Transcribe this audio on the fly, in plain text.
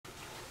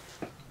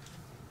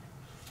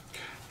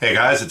Hey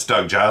guys, it's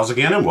Doug Giles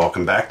again, and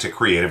welcome back to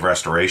Creative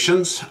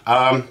Restorations.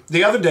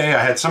 The other day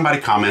I had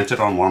somebody commented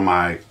on one of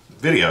my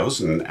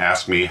videos and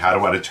asked me how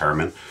do I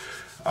determine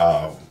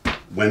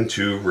when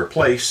to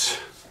replace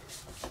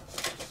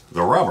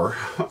the rubber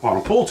on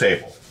a pool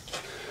table.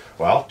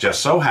 Well,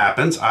 just so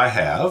happens I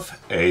have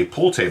a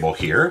pool table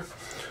here.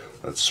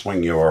 Let's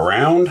swing you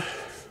around.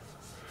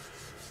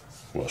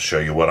 We'll show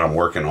you what I'm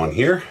working on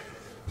here.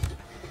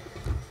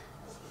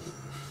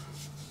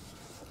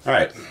 All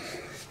right.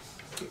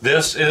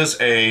 This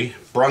is a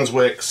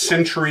Brunswick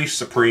Century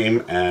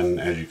Supreme, and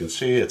as you can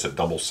see, it's a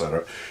double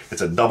setter.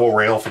 It's a double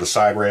rail for the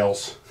side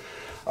rails,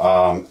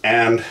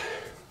 and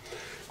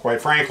quite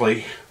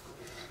frankly,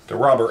 the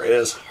rubber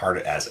is hard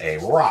as a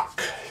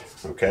rock.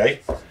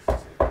 Okay,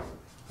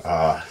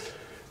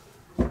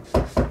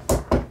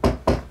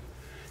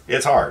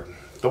 it's hard.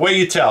 The way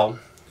you tell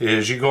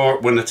is you go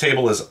when the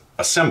table is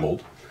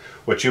assembled.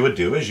 What you would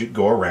do is you'd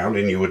go around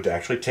and you would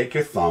actually take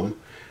your thumb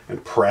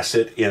and press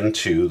it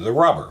into the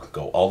rubber.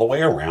 Go all the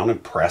way around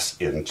and press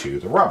into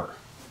the rubber.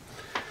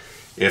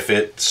 If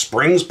it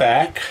springs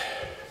back,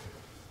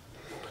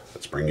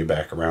 let's bring you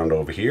back around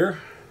over here.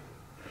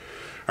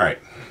 All right,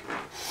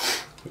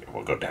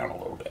 we'll go down a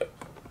little bit.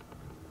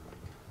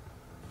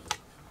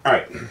 All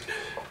right,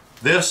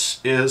 this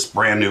is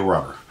brand new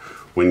rubber.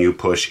 When you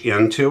push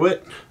into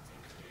it,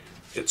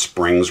 it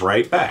springs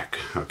right back,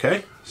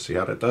 okay? See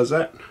how it does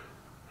that?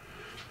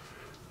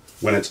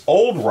 When it's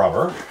old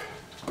rubber,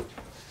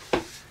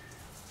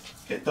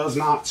 it does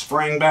not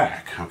spring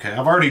back. Okay,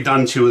 I've already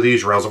done 2 of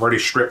these rails. I've already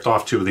stripped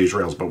off 2 of these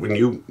rails, but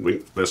when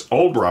this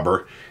old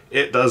rubber,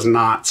 it does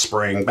not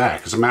spring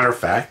back. As a matter of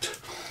fact,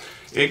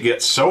 it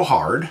gets so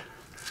hard,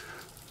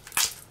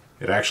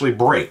 it actually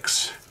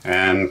breaks.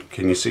 And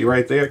can you see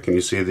right there? Can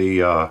you see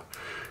the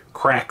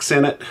cracks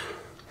in it?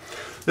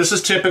 This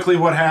is typically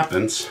what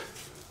happens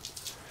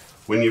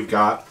when you've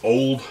got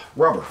old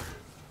rubber.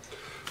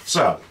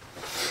 So,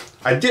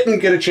 I didn't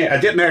get a chance. I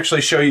didn't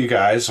actually show you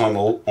guys on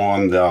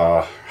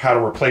the how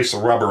to replace the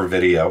rubber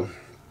video.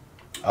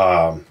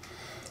 I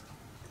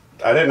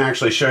didn't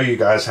actually show you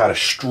guys how to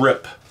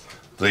strip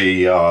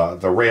the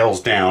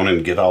rails down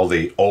and get all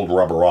the old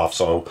rubber off.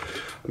 So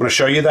I'm going to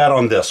show you that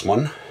on this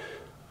one.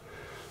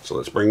 So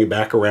let's bring you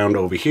back around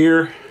over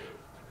here.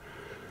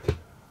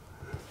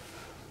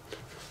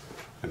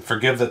 And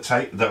forgive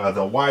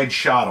the wide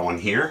shot on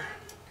here.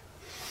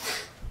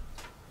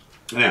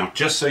 Now,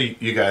 just so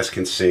you guys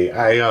can see,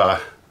 I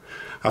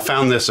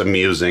found this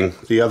amusing.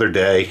 The other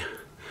day,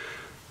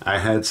 I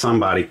had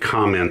somebody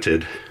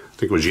commented, I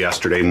think it was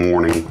yesterday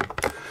morning,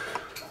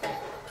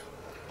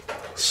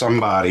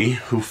 somebody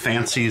who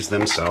fancies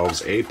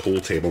themselves a pool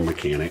table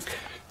mechanic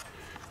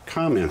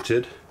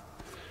commented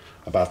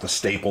about the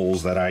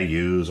staples that I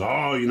use.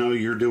 Oh, you know,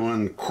 you're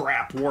doing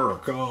crap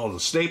work. Oh, the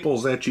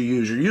staples that you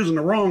use, you're using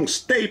the wrong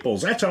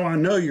staples. That's how I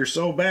know you're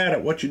so bad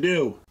at what you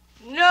do.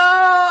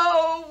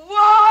 No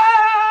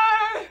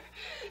wire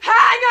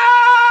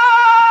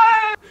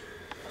hanger!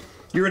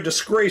 You're a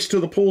disgrace to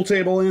the pool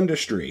table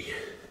industry.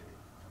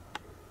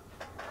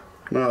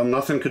 Well,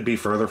 nothing could be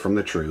further from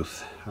the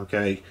truth,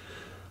 okay?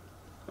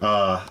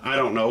 I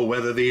don't know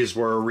whether these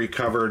were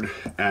recovered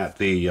at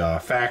the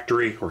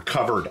factory or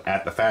covered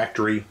at the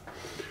factory.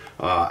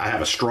 I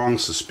have a strong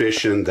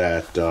suspicion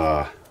that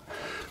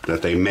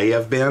that they may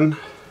have been.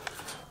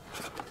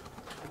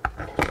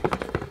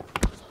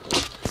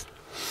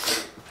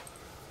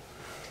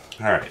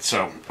 All right,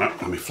 so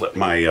let me flip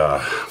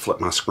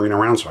my screen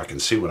around so I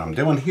can see what I'm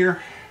doing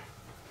here.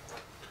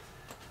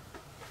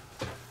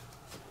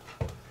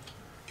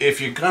 If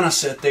you're gonna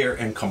sit there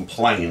and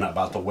complain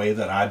about the way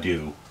that I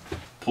do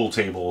pool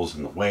tables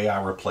and the way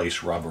I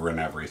replace rubber and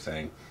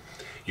everything,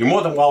 you're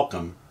more than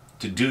welcome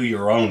to do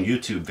your own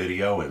YouTube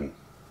video and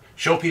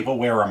show people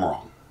where I'm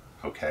wrong,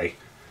 okay?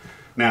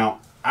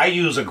 Now, I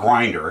use a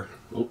grinder.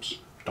 Oops,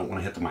 don't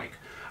want to hit the mic.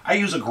 I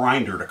use a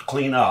grinder to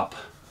clean up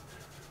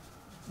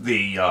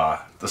the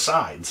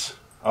sides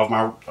of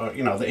my,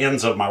 you know, the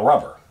ends of my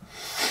rubber.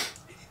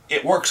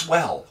 It works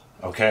well,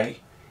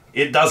 okay?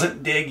 It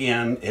doesn't dig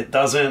in. It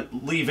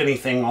doesn't leave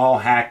anything all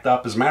hacked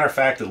up. As a matter of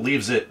fact, it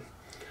leaves it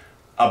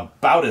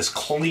about as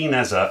clean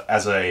as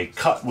a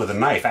cut with a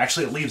knife.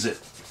 Actually, it leaves it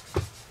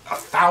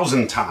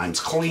 1,000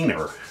 times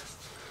cleaner,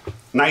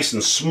 nice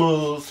and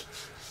smooth,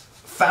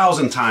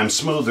 1,000 times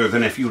smoother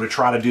than if you were to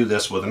try to do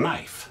this with a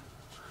knife.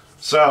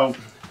 So,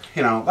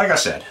 you know, like I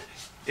said,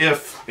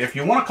 if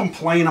you want to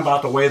complain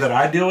about the way that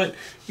I do it,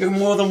 you're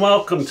more than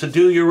welcome to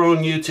do your own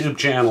YouTube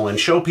channel and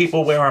show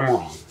people where I'm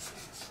wrong.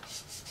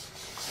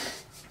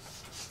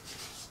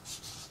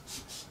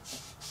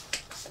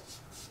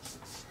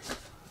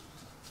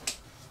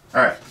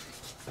 All right.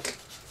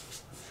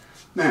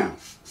 Now,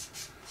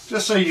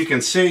 just so you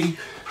can see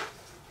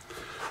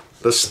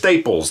the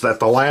staples that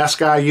the last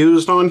guy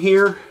used on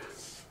here,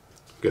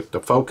 get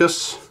the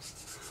focus.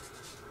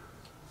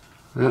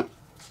 Yeah,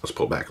 let's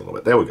pull back a little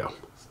bit. There we go.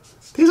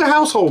 These are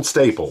household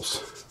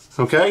staples,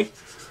 okay?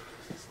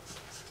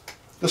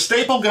 The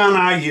staple gun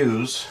I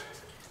use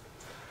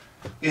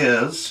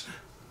is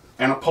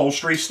an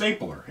upholstery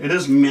stapler. It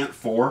is meant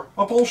for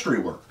upholstery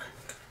work.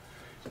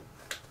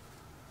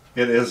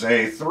 It is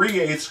a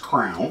 3/8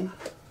 crown.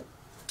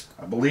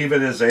 I believe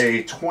it is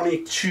a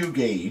 22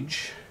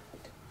 gauge.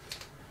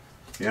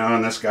 You know,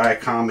 and this guy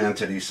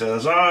commented, he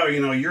says, oh,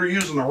 you know, you're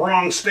using the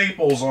wrong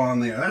staples on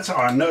there. That's how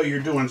I know you're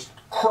doing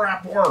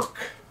crap work.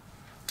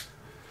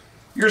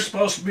 You're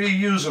supposed to be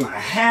using a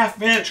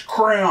 1/2-inch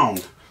crown,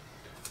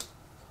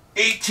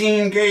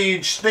 18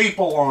 gauge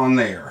staple on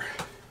there.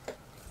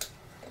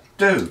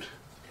 Dude,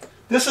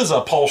 this is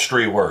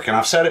upholstery work, and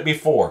I've said it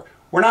before.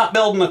 We're not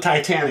building the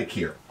Titanic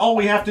here. All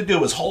we have to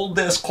do is hold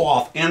this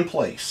cloth in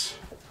place.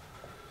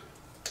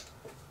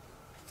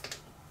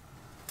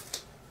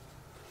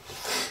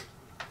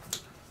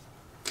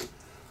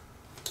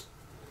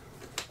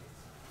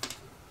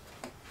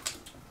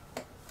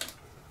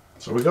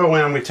 So we go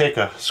in, we take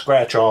a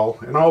scratch awl,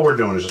 and all we're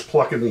doing is just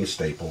plucking these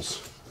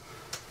staples.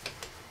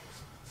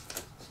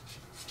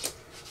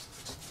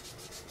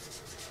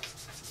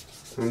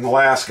 And the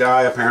last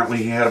guy, apparently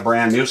he had a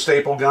brand new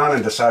staple gun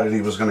and decided he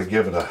was going to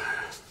give it a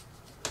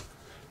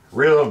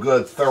real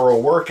good thorough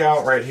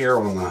workout right here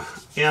on the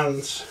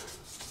ends.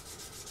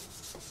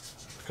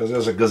 Because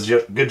there's a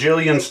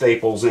gajillion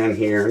staples in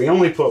here. And he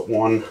only put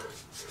one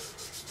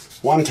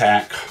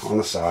tack on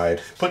the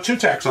side. Put 2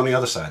 tacks on the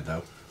other side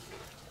though.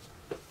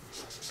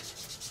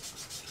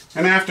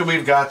 And after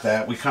we've got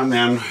that, we come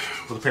in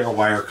with a pair of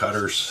wire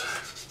cutters.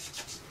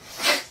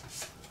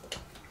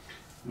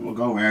 We'll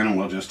go in and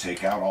we'll just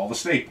take out all the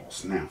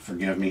staples. Now,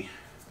 forgive me.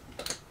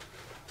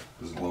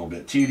 This is a little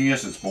bit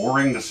tedious. It's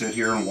boring to sit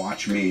here and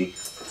watch me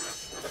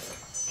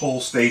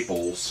pull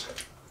staples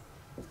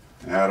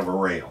out of a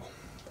rail.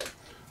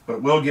 But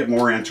it will get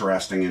more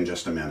interesting in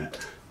just a minute.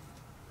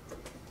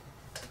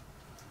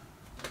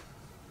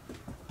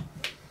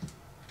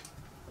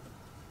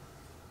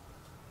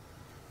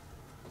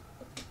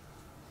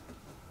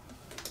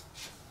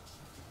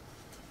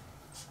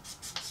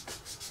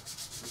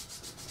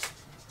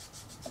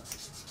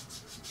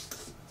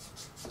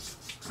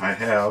 I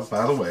have,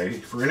 by the way,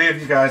 for any of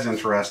you guys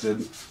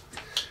interested,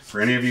 for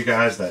any of you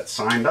guys that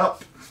signed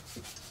up,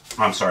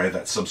 I'm sorry,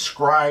 that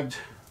subscribed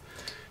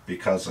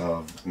because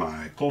of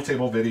my pool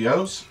table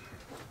videos,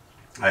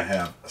 I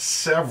have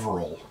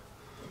several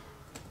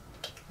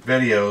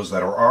videos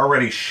that are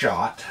already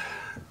shot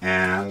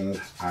and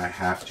I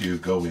have to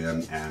go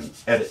in and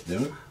edit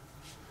them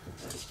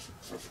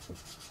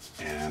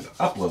and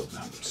upload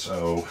them.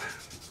 So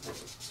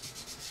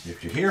if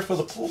you're here for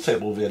the pool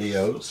table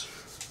videos,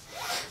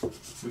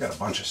 we got a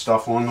bunch of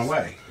stuff on the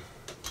way.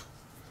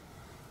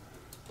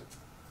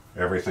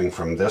 Everything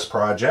from this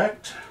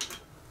project,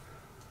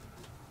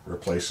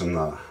 replacing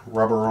the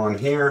rubber on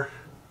here,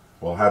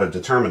 well, how to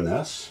determine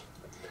this.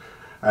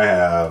 I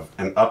have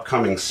an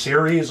upcoming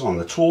series on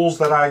the tools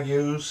that I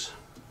use,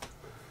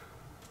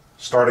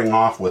 starting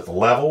off with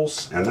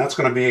levels, and that's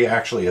going to be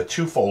actually a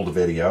twofold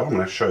video. I'm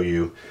going to show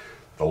you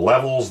the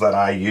levels that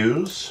I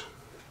use,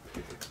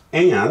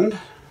 and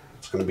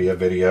it's going to be a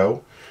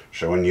video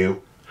showing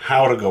you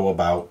how to go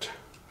about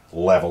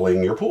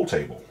leveling your pool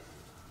table.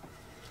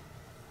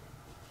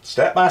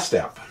 Step by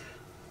step.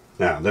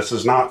 Now, this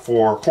is not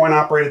for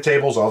coin-operated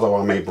tables, although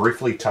I may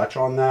briefly touch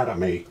on that. I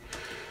may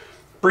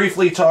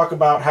briefly talk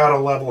about how to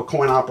level a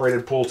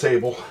coin-operated pool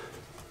table,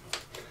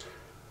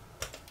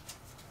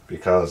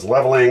 because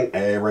leveling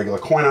a regular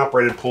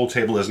coin-operated pool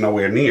table is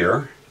nowhere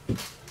near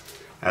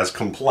as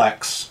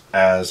complex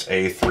as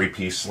a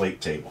 3-piece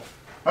slate table.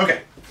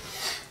 Okay,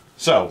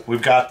 so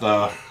we've got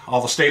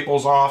all the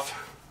staples off.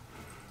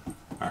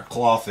 Our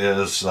cloth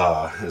is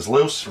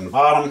loose from the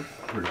bottom.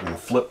 We're going to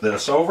flip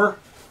this over.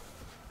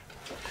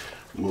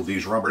 Move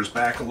these rubbers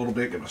back a little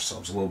bit, give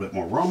ourselves a little bit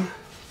more room.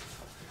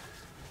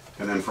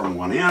 And then from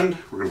one end,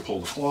 we're going to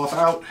pull the cloth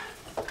out.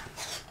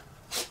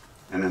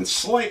 And then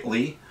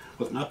slightly,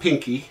 with my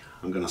pinky,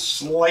 I'm going to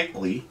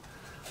slightly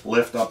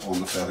lift up on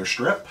the feather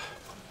strip.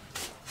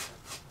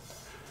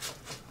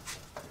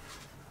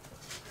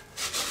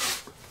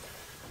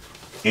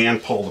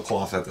 And pull the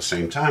cloth at the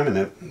same time, and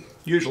it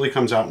usually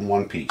comes out in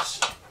one piece.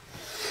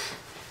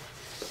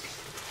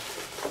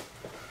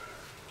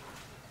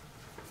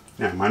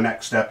 Now, my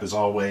next step is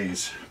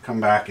always come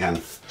back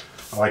and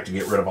I like to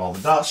get rid of all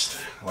the dust.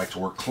 I like to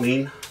work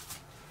clean,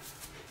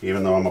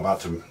 even though I'm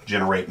about to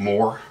generate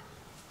more.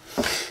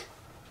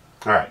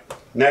 All right,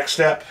 next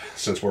step,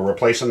 since we're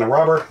replacing the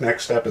rubber,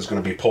 next step is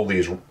going to be pull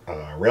these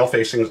rail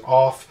facings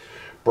off.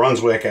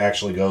 Brunswick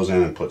actually goes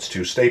in and puts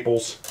 2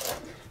 staples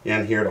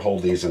in here to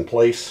hold these in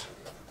place.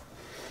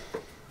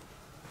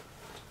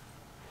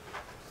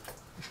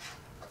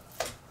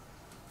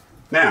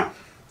 Now,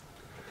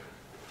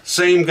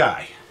 same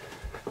guy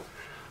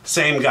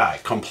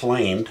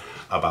complained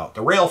about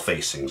the rail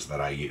facings that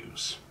I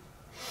use.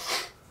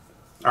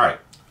 All right,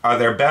 are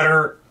there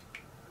better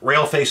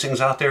rail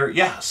facings out there?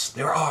 Yes,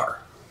 there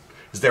are.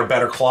 Is there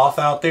better cloth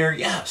out there?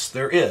 Yes,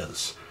 there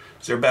is.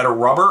 Is there better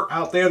rubber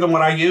out there than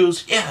what I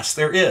use? Yes,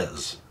 there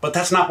is. But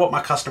that's not what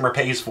my customer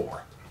pays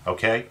for,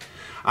 okay?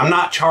 I'm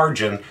not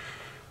charging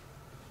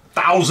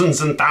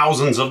thousands and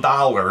thousands of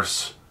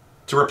dollars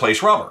to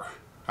replace rubber.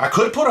 I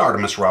could put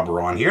Artemis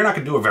rubber on here and I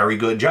could do a very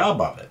good job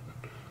of it.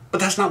 But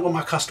that's not what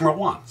my customer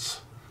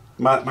wants.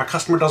 My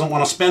customer doesn't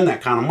want to spend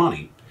that kind of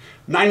money.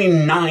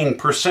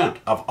 99%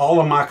 of all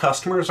of my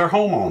customers are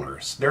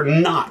homeowners. They're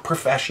not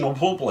professional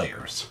pool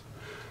players.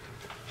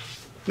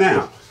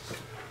 Now,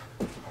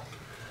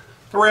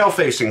 the rail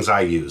facings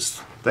I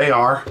use, they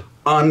are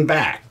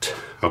unbacked.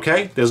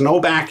 Okay? There's no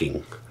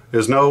backing.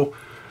 There's no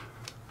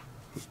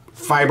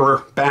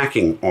fiber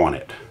backing on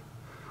it.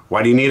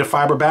 Why do you need a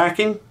fiber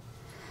backing?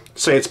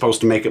 Say it's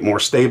supposed to make it more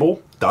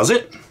stable. Does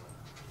it?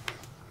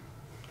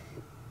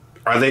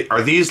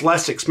 Are these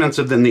less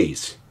expensive than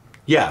these?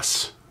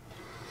 Yes.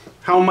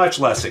 How much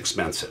less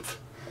expensive?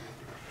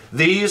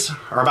 These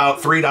are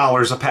about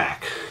 $3 a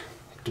pack.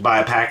 To buy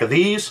a pack of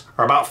these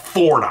are about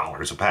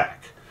 $4 a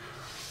pack.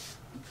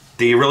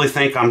 Do you really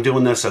think I'm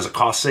doing this as a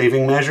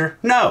cost-saving measure?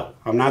 No,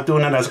 I'm not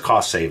doing it as a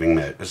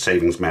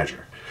cost-savings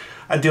measure.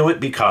 I do it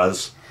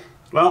because,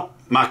 well,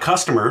 my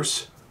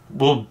customers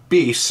will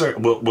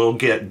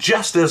get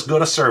just as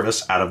good a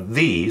service out of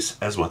these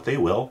as what they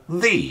will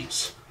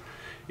these.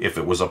 If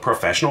it was a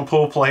professional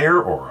pool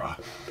player or a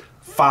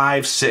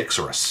 5, 6,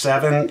 or a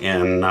 7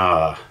 in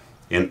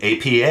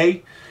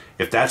APA,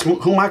 if that's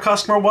who my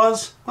customer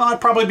was, well,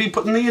 I'd probably be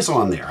putting these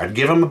on there. I'd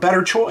give them a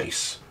better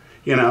choice.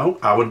 You know,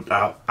 I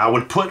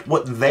would put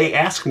what they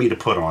ask me to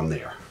put on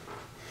there.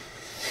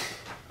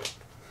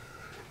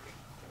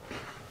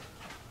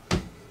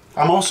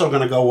 I'm also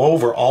going to go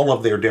over all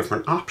of their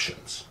different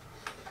options.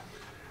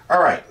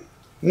 All right,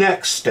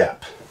 next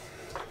step.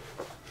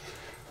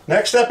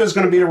 Next step is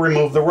going to be to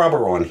remove the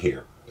rubber on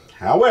here.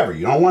 However,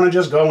 you don't want to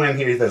just go in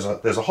here.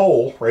 There's a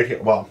hole right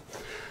here. Well,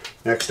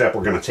 next step,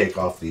 we're going to take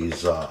off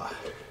these,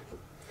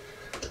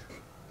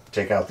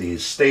 take out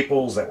these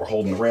staples that were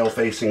holding the rail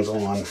facings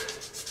on,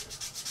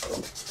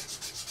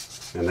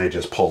 and they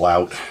just pull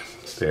out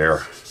their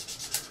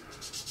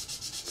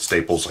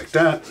staples like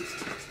that.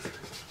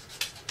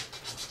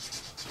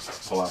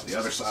 Pull out the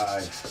other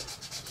side.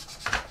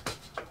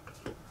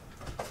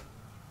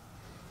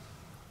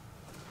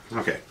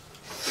 Okay.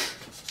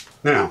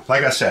 Now,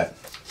 like I said,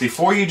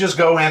 before you just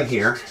go in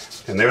here,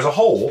 and there's a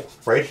hole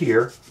right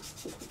here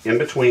in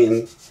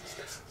between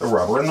the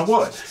rubber and the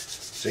wood.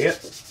 See it?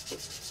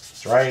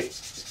 It's right.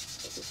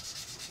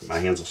 My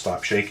hands will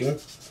stop shaking.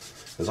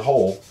 There's a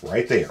hole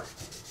right there.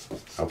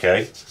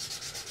 Okay?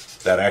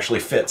 That actually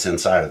fits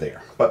inside of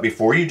there. But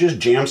before you just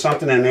jam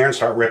something in there and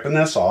start ripping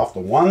this off, the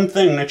one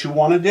thing that you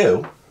want to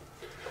do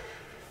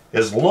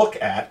is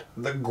look at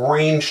the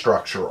grain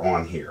structure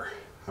on here.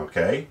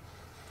 Okay?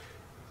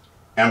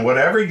 And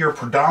whatever your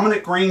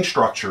predominant grain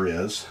structure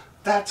is,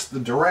 that's the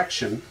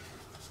direction.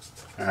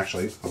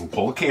 Actually, I'm going to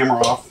pull the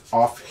camera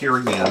off here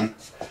again.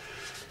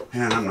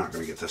 And I'm not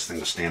going to get this thing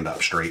to stand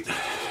up straight.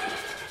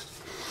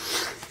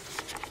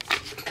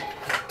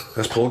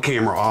 Let's pull the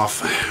camera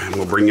off and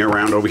we'll bring you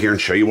around over here and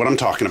show you what I'm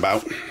talking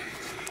about.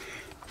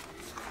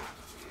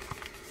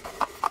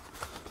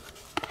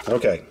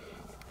 Okay.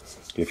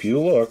 If you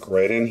look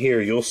right in here,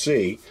 you'll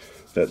see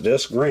that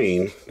this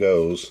grain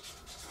goes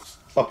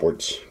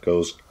upwards,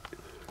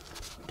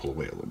 pull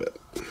away a little bit.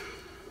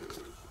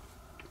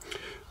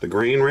 The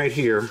grain right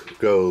here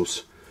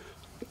goes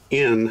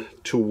in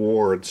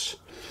towards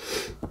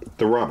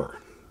the rubber.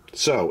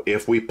 So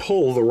if we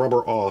pull the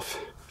rubber off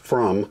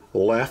from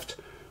left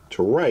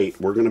to right,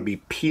 we're going to be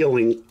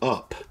peeling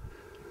up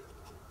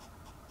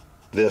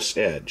this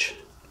edge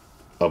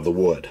of the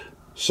wood.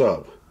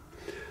 So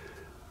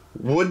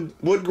wood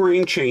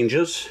grain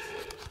changes.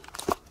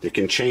 It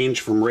can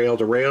change from rail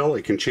to rail.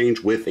 It can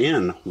change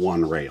within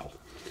one rail.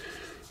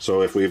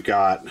 So if we've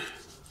got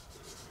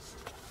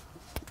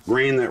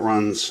grain that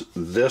runs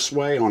this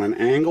way on an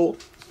angle,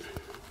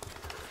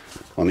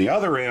 on the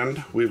other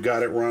end we've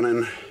got it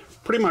running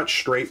pretty much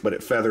straight, but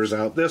it feathers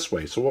out this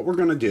way. So what we're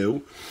going to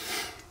do,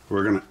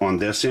 on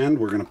this end,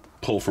 we're going to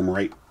pull from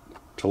right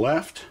to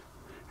left,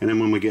 and then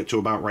when we get to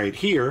about right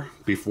here,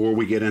 before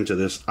we get into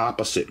this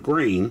opposite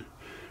grain,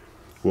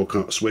 we'll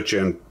switch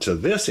into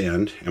this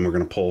end and we're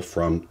going to pull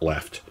from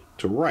left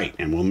to right,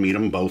 and we'll meet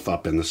them both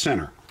up in the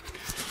center.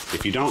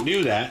 If you don't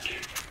do that,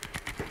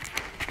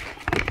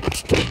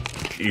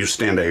 you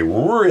stand a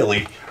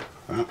really,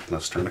 well,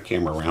 let's turn the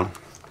camera around.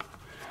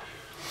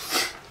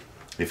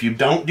 If you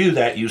don't do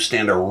that, you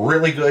stand a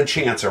really good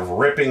chance of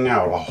ripping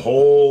out a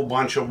whole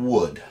bunch of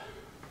wood.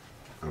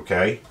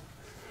 Okay?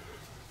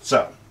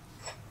 So,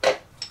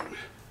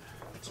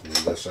 let's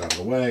move this out of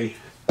the way.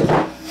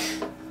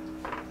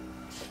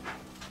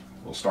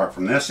 We'll start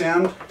from this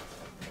end.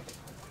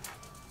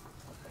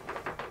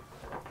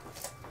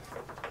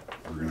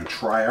 We're going to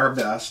try our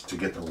best to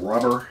get the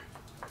rubber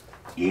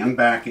and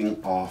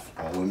backing off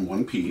all in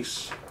one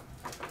piece,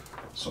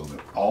 so that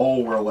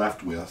all we're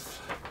left with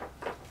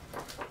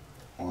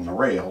on the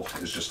rail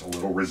is just a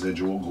little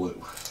residual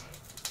glue.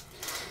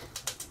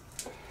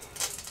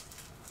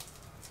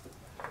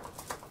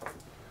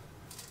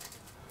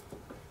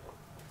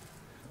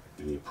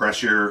 And you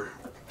press your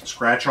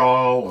scratch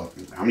awl.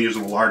 I'm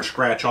using a large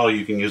scratch awl.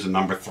 You can use a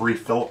number 3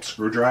 Phillips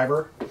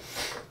screwdriver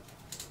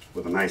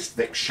with a nice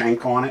thick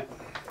shank on it.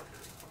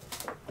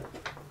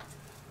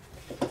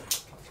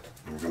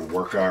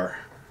 work our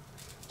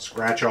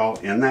scratch all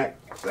in that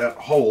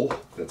hole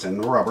that's in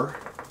the rubber,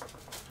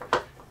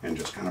 and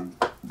just kind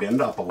of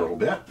bend up a little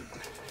bit.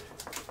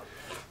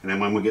 And then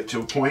when we get to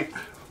a point,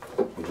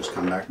 we'll just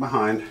come back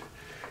behind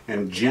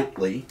and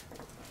gently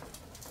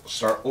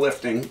start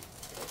lifting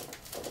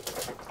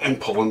and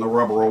pulling the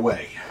rubber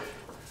away.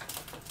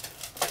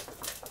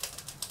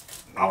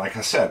 Now, like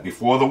I said,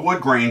 before the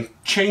wood grain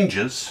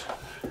changes,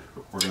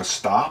 we're going to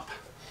stop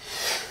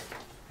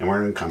and we're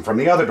going to come from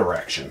the other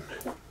direction.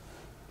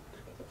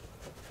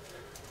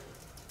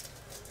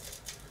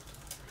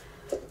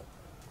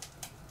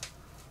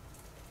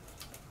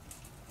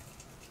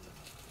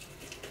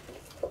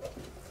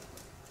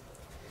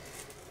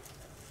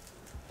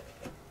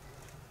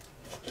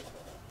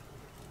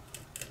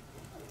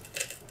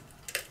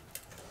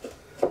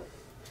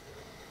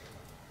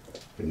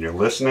 And you're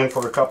listening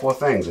for a couple of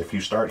things. If you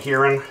start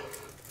hearing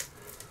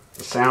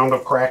the sound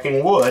of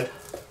cracking wood,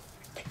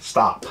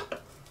 stop.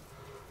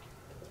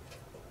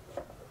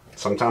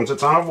 Sometimes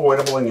it's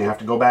unavoidable and you have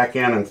to go back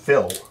in and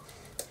fill.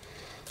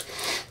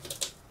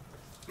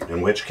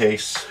 In which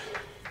case,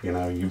 you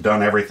know, you've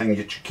done everything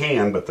that you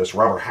can, but this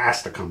rubber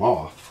has to come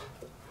off.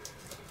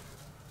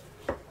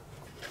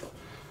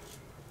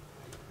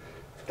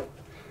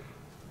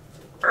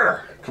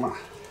 Come on.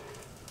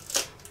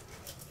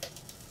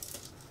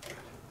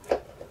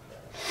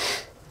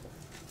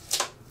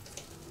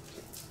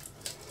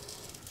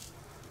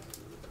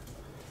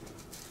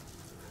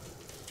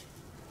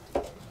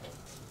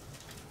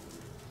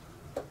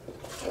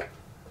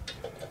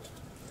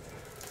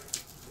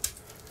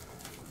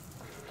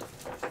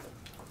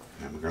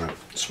 We're going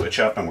to switch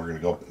up and we're going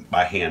to go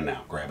by hand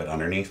now. Grab it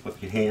underneath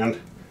with your hand.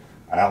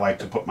 I like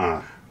to put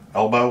my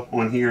elbow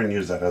on here and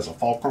use that as a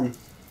fulcrum.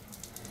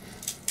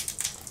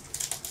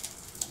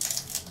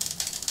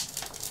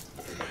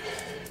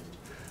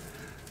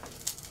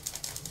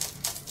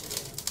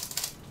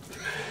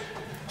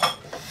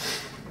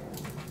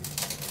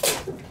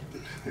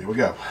 There we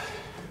go.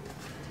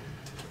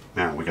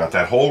 Now we got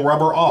that whole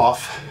rubber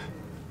off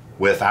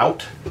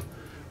without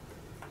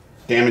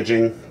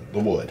damaging the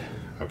wood.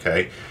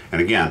 Okay,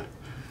 and again,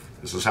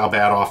 this is how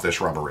bad off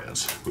this rubber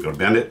is. We go to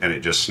bend it and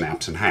it just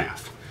snaps in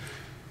half.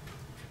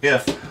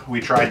 If we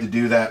tried to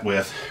do that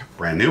with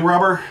brand new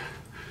rubber,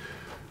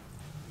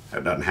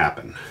 that doesn't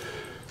happen.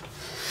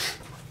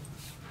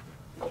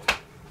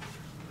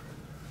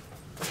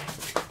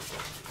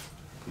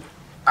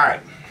 All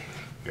right,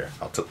 here,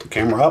 I'll tilt the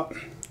camera up.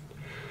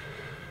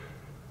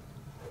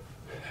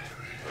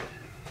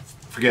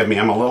 Forgive me,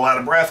 I'm a little out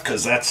of breath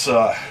because that's,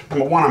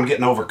 number one, I'm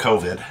getting over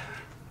COVID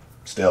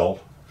still.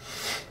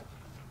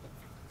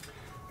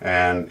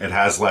 And it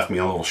has left me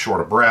a little short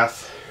of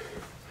breath,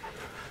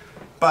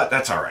 but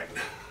that's all right.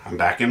 I'm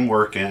back in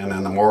working,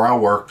 and the more I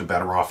work, the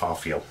better off I'll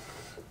feel,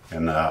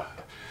 and the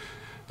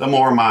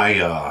more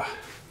my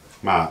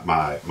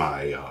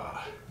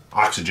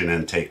oxygen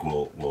intake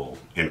will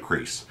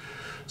increase.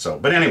 So,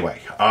 but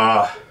anyway,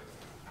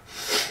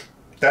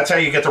 that's how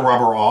you get the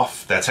rubber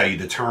off. That's how you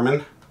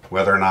determine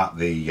whether or not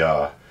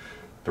the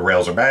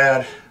rails are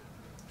bad.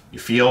 You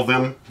feel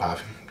them by,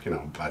 you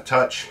know, by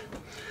touch.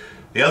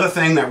 The other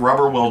thing that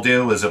rubber will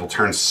do is it'll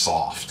turn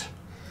soft.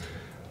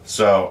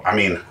 So, I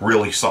mean,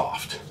 really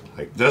soft.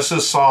 Like this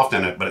is soft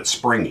in it, but it's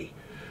springy.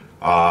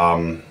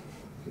 The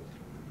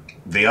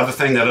other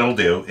thing that it'll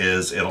do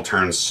is it'll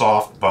turn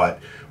soft, but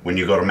when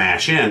you go to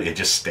mash in, it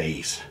just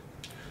stays.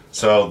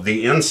 So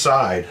the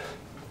inside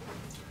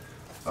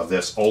of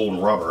this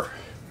old rubber,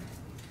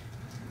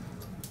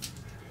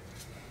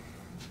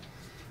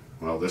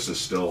 well, this is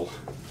still,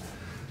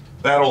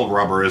 that old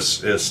rubber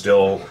is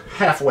still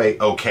halfway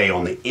okay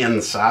on the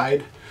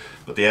inside,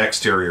 but the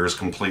exterior is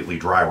completely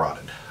dry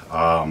rotted.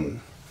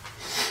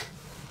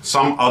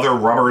 Some other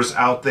rubbers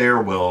out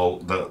there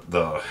will,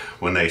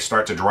 when they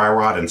start to dry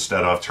rot,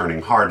 instead of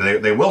turning hard,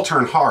 they will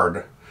turn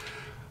hard,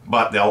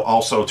 but they'll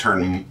also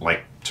turn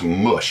like to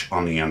mush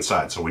on the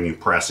inside. So when you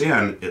press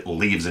in, it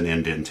leaves an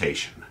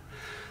indentation.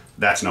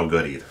 That's no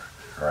good either,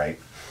 all right?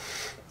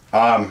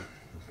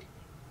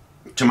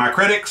 To my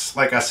critics,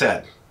 like I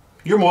said,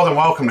 you're more than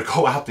welcome to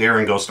go out there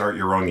and go start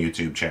your own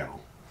YouTube channel.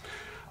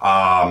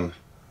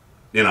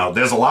 You know,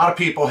 there's a lot of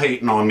people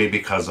hating on me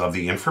because of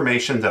the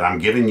information that I'm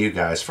giving you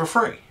guys for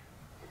free.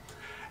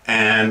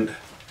 And,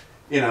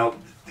 you know,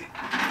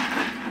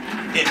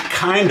 it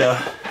kind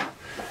of,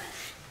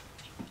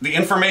 the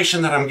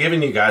information that I'm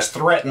giving you guys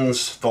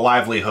threatens the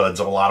livelihoods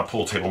of a lot of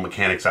pool table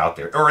mechanics out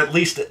there, or at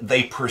least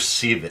they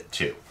perceive it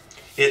to.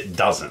 It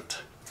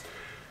doesn't.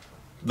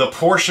 The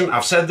portion,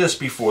 I've said this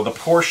before, the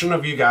portion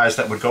of you guys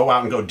that would go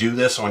out and go do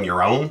this on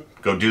your own,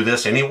 go do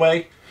this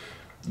anyway,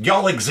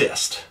 y'all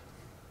exist.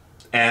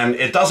 And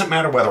it doesn't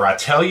matter whether I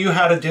tell you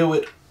how to do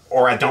it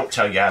or I don't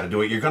tell you how to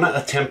do it. You're going to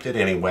attempt it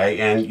anyway,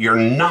 and you're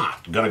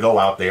not going to go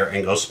out there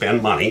and go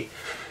spend money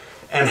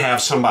and have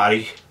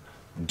somebody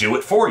do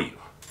it for you,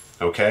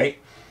 okay?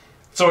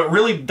 So it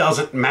really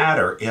doesn't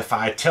matter if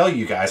I tell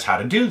you guys how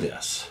to do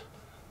this.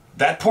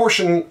 that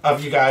portion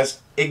of you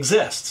guys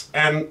exists.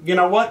 And you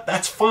know what?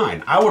 That's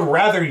fine. I would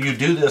rather you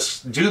do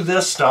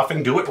this stuff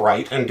and do it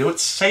right and do it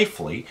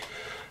safely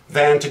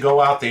than to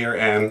go out there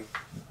and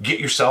get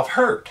yourself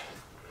hurt.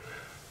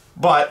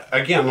 But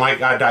again,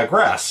 like I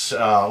digress,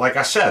 like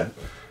I said,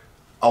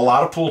 a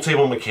lot of pool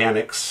table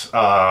mechanics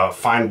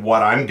find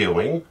what I'm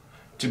doing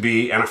to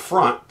be an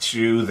affront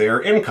to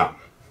their income.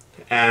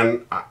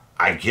 And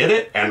I get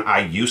it, and I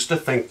used to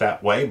think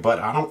that way, but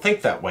I don't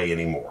think that way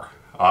anymore.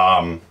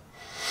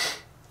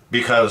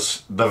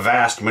 Because the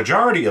vast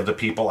majority of the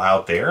people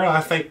out there,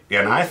 I think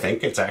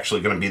it's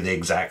actually going to be the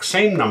exact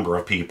same number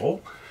of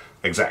people,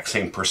 exact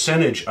same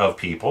percentage of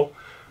people,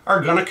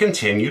 are going to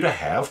continue to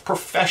have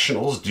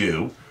professionals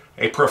do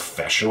a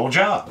professional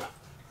job.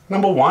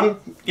 Number one,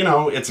 you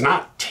know, it's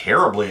not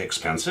terribly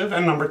expensive,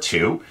 and number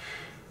two,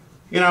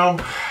 you know,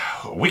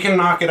 we can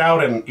knock it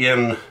out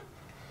in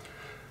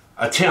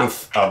a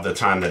tenth of the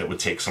time that it would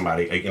take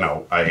somebody, you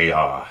know,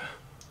 an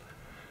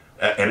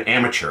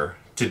amateur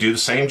to do the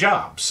same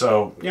job.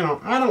 So, you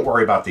know, I don't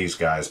worry about these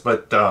guys.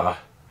 But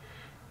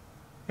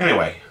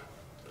anyway,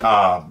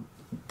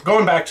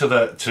 going back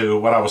to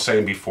what I was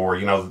saying before,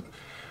 you know,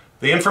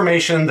 the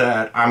information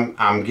that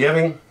I'm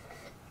giving,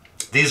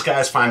 these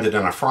guys find it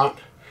an affront.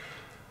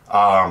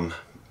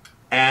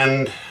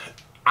 And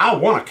I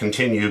want to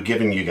continue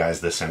giving you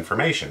guys this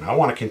information. I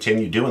want to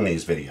continue doing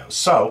these videos.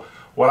 So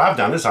what I've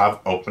done is I've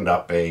opened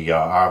up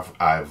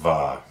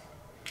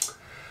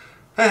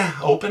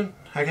open,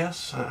 I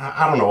guess.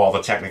 I don't know all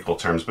the technical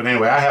terms, but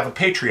anyway, I have a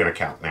Patreon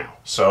account now.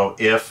 So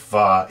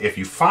if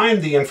you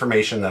find the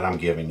information that I'm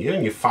giving you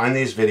and you find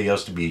these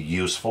videos to be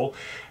useful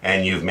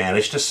and you've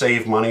managed to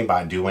save money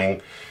by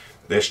doing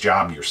this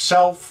job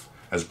yourself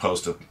as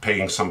opposed to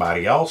paying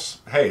somebody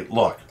else, hey,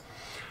 look,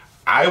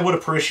 I would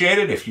appreciate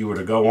it if you were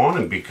to go on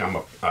and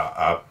become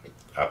a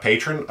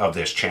patron of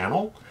this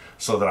channel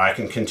so that I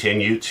can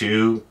continue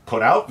to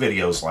put out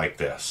videos like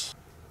this.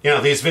 You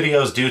know, these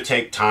videos do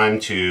take time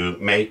to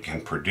make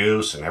and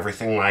produce and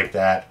everything like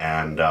that,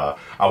 and I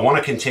want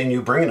to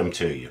continue bringing them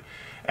to you.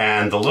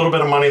 And the little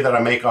bit of money that I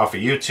make off of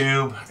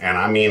YouTube, and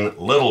I mean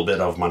little bit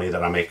of money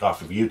that I make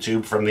off of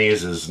YouTube from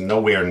these, is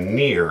nowhere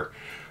near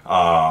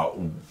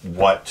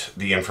what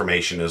the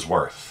information is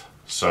worth.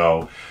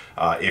 So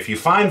if you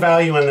find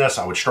value in this,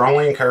 I would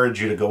strongly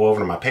encourage you to go over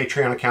to my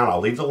Patreon account. I'll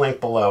leave the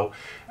link below,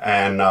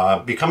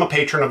 and become a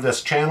patron of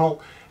this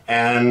channel,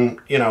 and,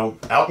 you know,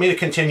 help me to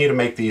continue to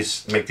make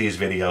these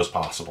videos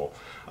possible.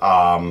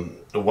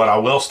 What I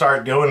will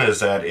start doing is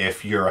that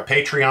if you're a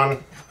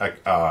Patreon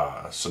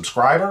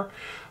subscriber,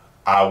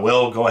 I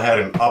will go ahead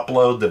and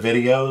upload the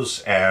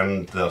videos,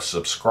 and the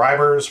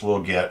subscribers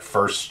will get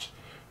first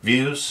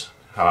views.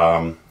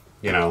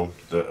 You know,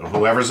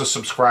 whoever's a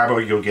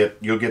subscriber, you'll get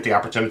the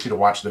opportunity to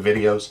watch the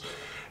videos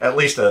at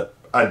least a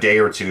day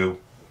or two,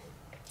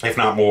 if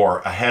not more,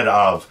 ahead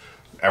of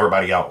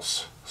everybody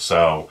else.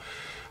 So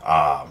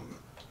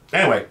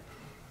anyway,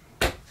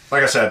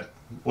 like I said,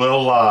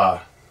 we'll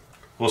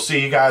see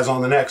you guys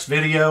on the next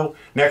video.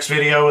 Next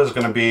video is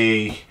going to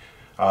be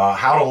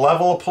how to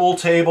level a pool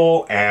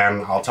table,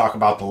 and I'll talk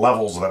about the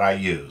levels that I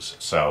use.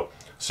 So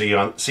see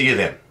you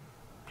then.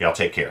 Y'all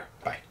take care.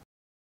 Bye.